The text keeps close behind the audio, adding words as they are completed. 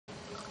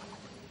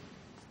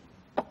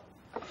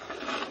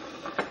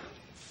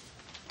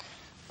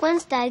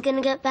When's Dad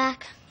gonna get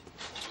back?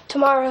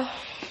 Tomorrow.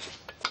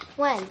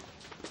 When?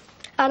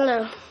 I don't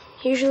know.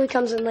 He usually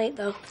comes in late,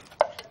 though.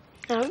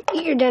 Now,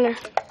 eat your dinner.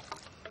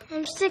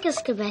 I'm sick of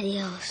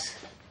SpaghettiOs.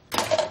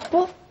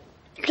 Well,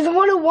 you're the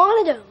one who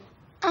wanted them.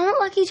 I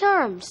want Lucky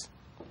Charms.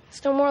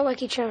 Still more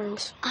Lucky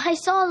Charms. I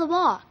saw the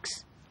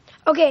box.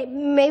 Okay,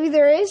 maybe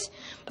there is,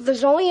 but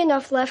there's only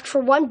enough left for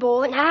one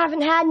bowl, and I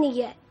haven't had any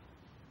yet.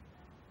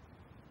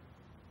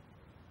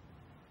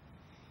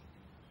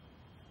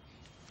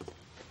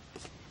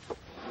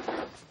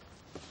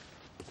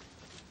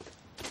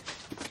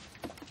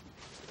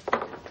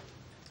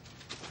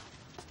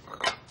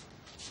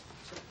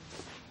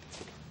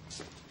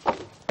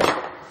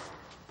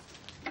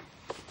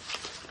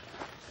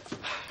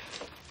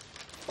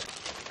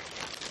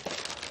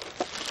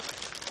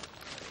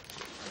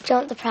 Do you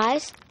want the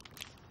prize?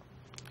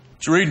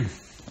 What you reading?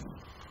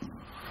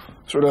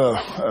 Sort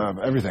of,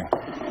 everything.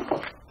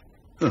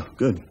 Oh,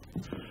 good.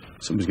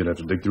 Somebody's gonna have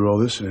to dig through all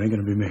this, and it ain't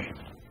gonna be me.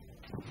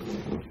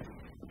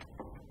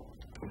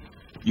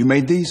 You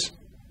made these?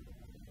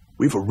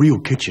 We have a real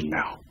kitchen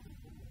now.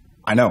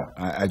 I know.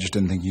 I just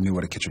didn't think you knew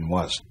what a kitchen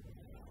was.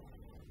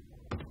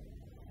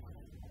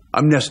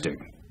 I'm nesting.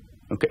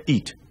 Okay,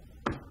 eat.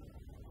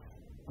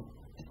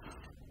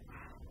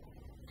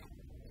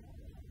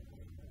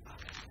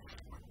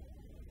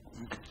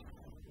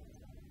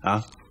 Huh?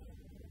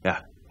 Yeah.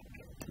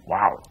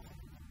 Wow.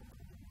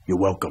 You're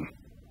welcome.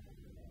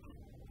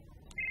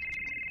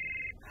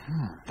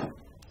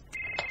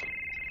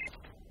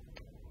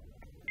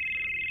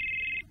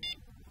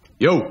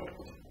 Yo.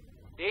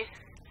 See?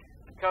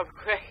 Come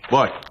quick.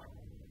 What?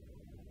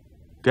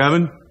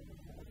 Kevin?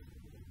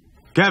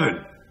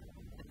 Kevin!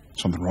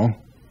 Something wrong?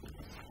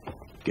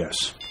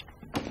 Guess.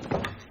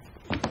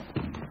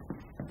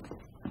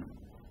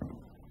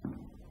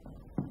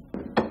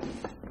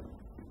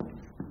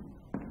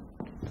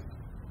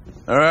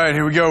 All right,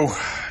 here we go.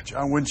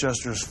 John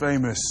Winchester's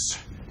famous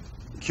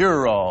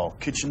cure-all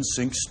kitchen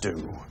sink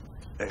stew.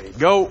 There you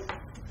go.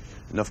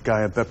 Enough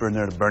cayenne pepper in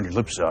there to burn your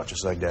lips out,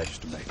 just like Dad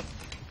used to make.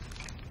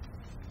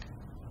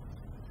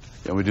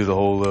 Can we do the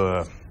whole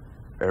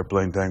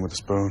airplane thing with a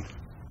spoon?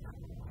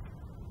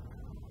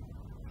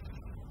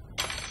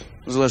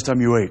 When was the last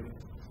time you ate?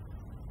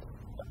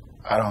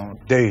 I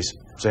don't... Days.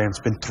 I'm saying it's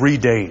been 3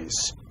 days.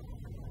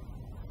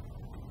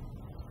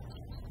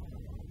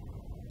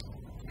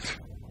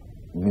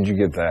 When did you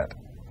get that?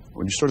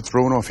 When you started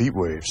throwing off heat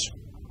waves.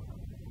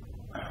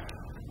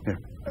 Here.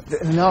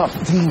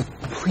 Enough, Dean,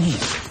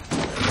 please.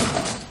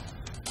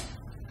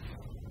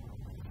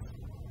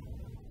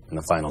 And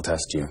the final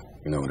test, you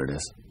know what it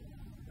is?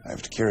 I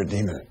have to cure a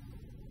demon.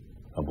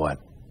 Of what?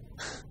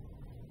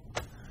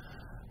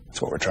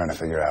 That's what we're trying to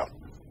figure out.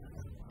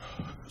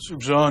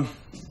 Soup's on.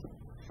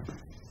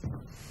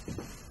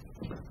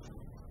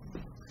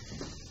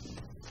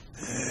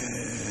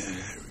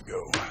 There we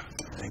go.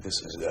 I think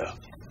this is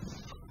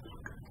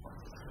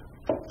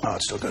oh,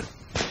 it's still good.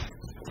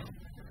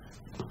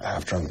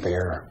 Half-drunk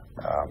beer,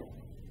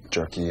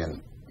 jerky,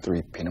 and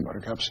 3 peanut butter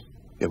cups.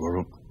 Yeah,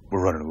 we're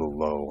running a little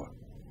low.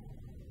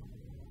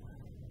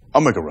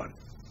 I'll make a run.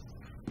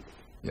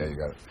 Yeah, you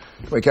got it.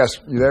 Wait, Cass,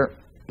 you there?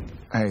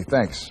 Hey,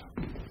 thanks.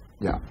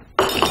 Yeah.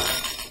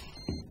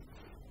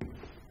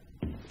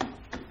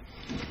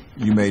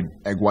 You made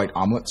egg white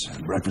omelets?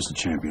 Breakfast of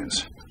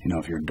champions. You know,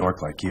 if you're a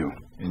dork like you.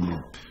 And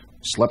you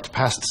slept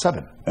past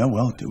 7.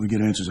 Well, until we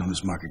get answers on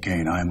this Mark of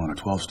Cain, I am on a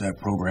 12-step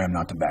program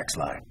not to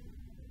backslide.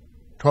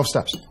 12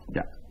 steps?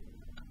 Yeah.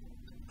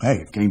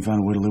 Hey, if Cain found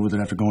a way to live with it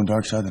after going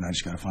dark side, then I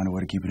just gotta find a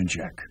way to keep it in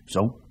check.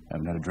 So,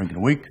 haven't had a drink in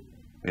a week,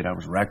 8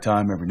 hours of rack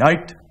time every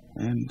night,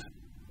 and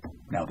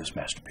now this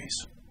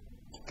masterpiece.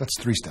 That's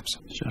 3 steps.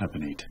 Shut up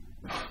and eat.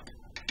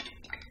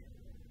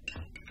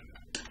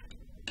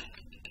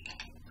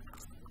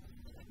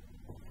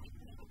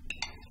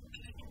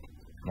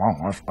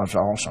 Wow, that's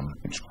awesome.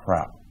 It's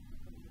crap.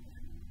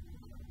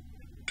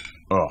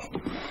 Oh,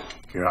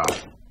 God.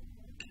 As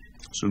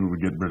soon as we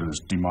get rid of this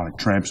demonic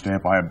tramp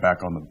stamp, I am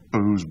back on the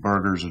booze,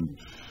 burgers, and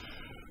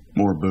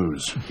more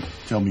booze.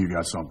 Tell me you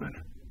got something.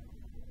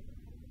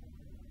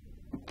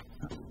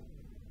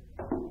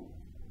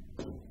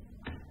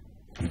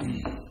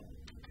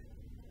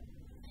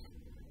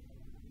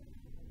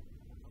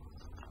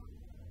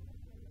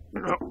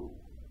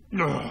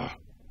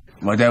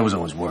 My dad was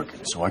always working,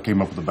 so I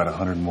came up with about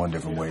 101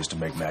 different ways to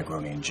make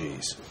macaroni and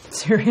cheese.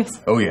 Serious?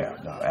 Oh, yeah.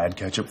 Now, add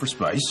ketchup for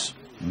spice,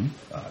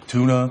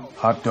 tuna,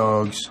 hot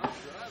dogs,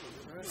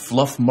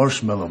 fluff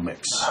marshmallow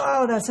mix.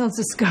 Oh, that sounds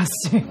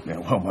disgusting. Yeah,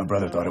 well, my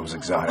brother thought it was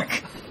exotic.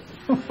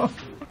 What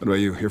about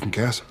you? Hear from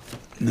Cass?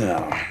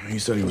 No, he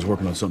said he was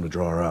working on something to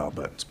draw her out,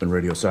 but it's been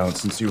radio silent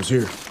since he was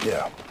here.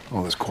 Yeah.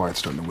 All this quiet's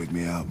starting to wake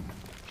me up.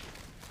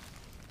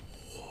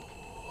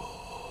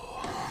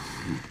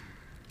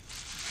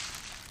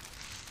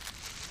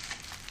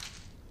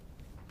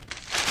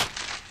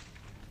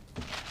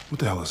 What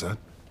the hell is that?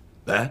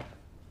 That?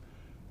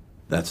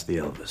 That's the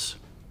Elvis.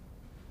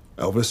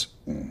 Elvis?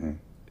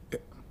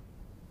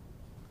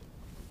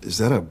 Is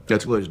that a...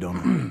 That's glazed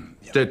donut.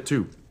 Dead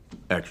too.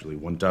 Actually,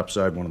 one top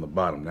side, one on the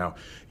bottom. Now,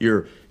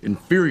 your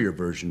inferior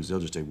versions, they'll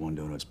just take one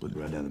donut, split it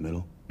right down the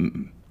middle.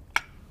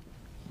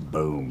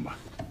 Boom.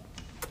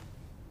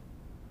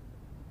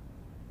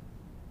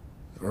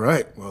 All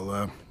right.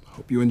 Well,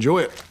 hope you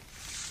enjoy it.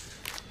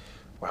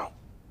 Wow.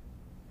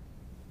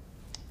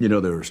 You know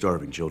there are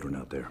starving children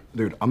out there.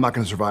 Dude, I'm not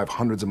going to survive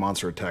hundreds of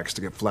monster attacks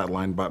to get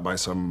flatlined by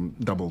some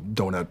double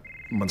donut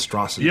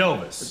monstrosity.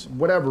 Elvis.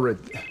 Whatever it...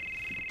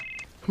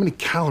 How many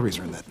calories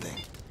are in that thing?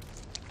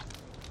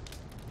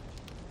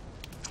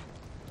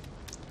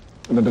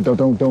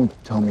 Don't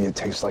tell me it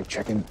tastes like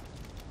chicken.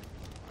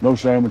 No,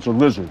 Sam, it's a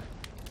lizard.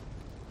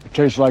 It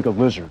tastes like a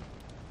lizard.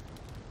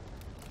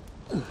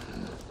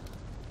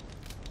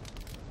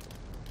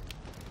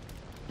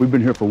 We've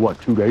been here for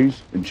what, 2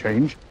 days and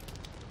change?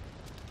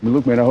 I mean,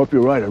 look, man, I hope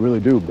you're right, I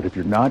really do. But if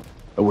you're not,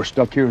 and we're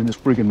stuck here in this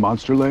freaking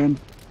monster land,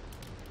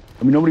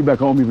 I mean, nobody back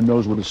home even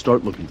knows where to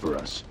start looking for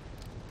us.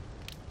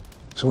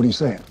 So what are you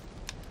saying?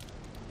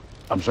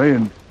 I'm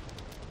saying,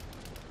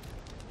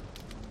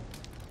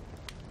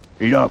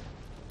 eat up.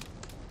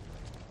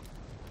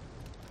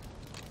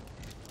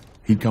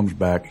 He comes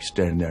back, he's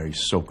standing there,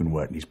 he's soaking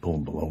wet, and he's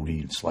pulling bologna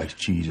and sliced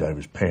cheese out of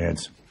his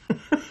pants.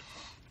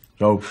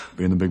 So,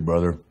 being the big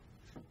brother,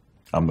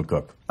 I'm the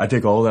cook. I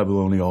take all that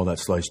bologna, all that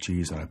sliced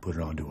cheese, and I put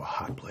it onto a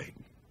hot plate.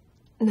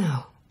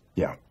 No.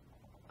 Yeah.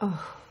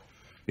 Oh.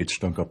 It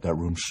stunk up that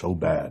room so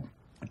bad.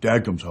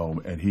 Dad comes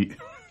home, and he's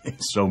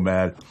so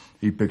mad.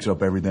 He picks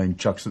up everything,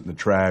 chucks it in the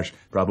trash,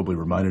 probably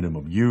reminded him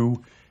of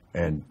you,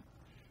 and...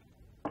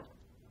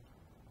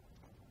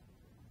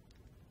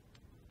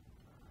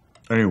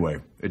 Anyway,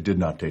 it did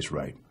not taste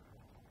right.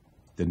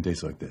 Didn't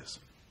taste like this.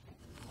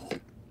 Yeah,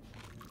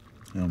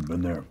 I've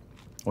been there.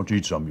 Why don't you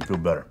eat something? You feel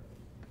better.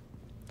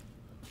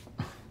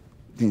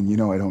 Dean, you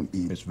know I don't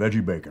eat... It's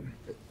veggie bacon.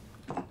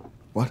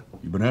 What?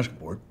 You've been asking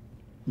for it.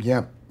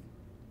 Yeah,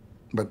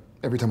 but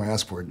every time I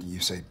ask for it, you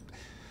say,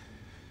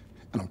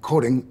 and I'm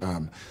quoting,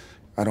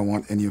 I don't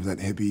want any of that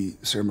hippie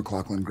Sarah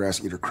McLachlan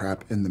grass-eater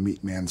crap in the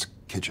meat man's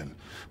kitchen.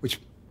 Which,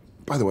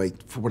 by the way,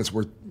 for what it's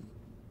worth,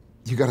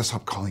 you gotta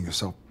stop calling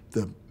yourself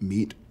the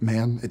meat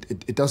man.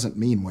 It doesn't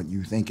mean what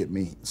you think it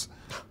means.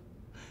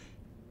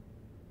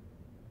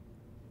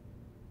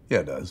 Yeah,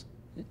 it does.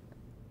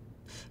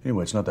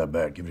 Anyway, it's not that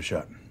bad. Give it a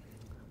shot.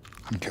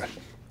 I'm good.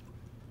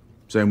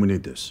 Sam, we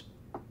need this.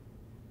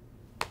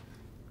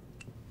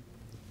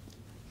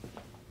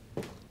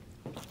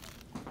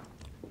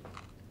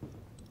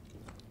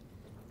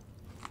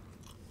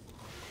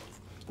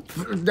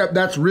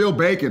 That's real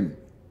bacon,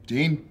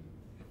 Dean.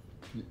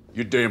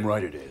 You're damn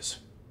right it is.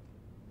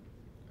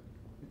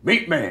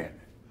 Meat man.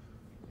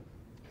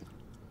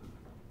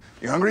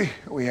 You hungry?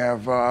 We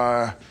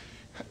have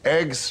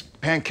eggs,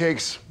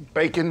 pancakes,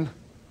 bacon.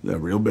 Is that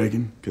real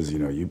bacon? Because, you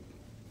know, you...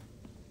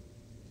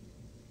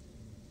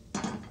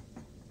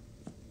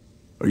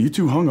 Are you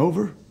too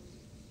hungover?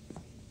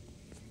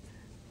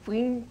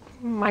 We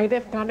might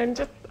have gotten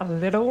just a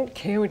little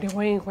carried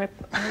away with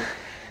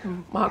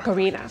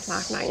margaritas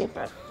last night,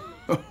 but...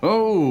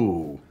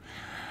 Oh!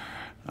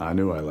 I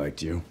knew I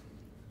liked you.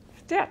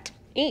 Dad,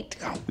 eat.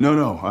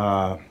 No,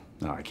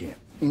 I can't.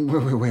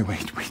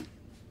 Wait.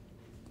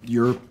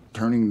 You're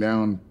turning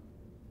down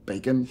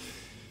bacon?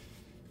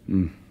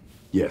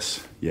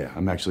 Yes, yeah,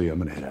 I'm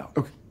gonna head out.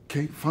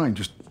 Okay, fine.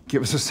 Just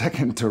give us a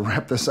second to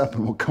wrap this up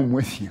and we'll come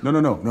with you.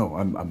 No,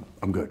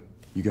 I'm good.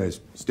 You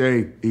guys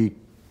stay, eat.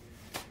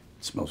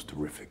 It smells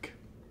terrific.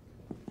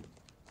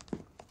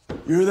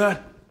 You hear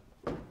that?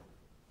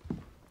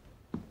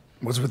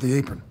 What's with the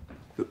apron?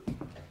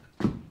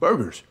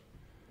 Burgers.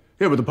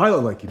 Yeah, but the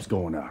pilot light keeps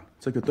going out.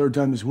 It's like the third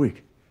time this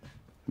week.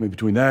 I mean,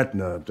 between that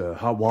and the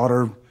hot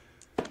water,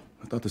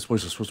 I thought this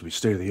place was supposed to be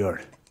state of the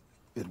art.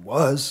 It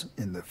was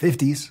in the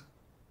 50s.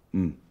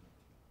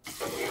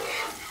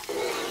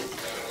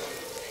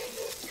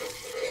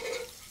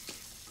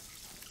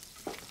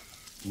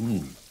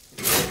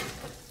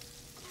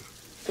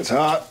 It's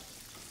hot.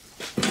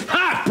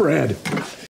 Hot bread!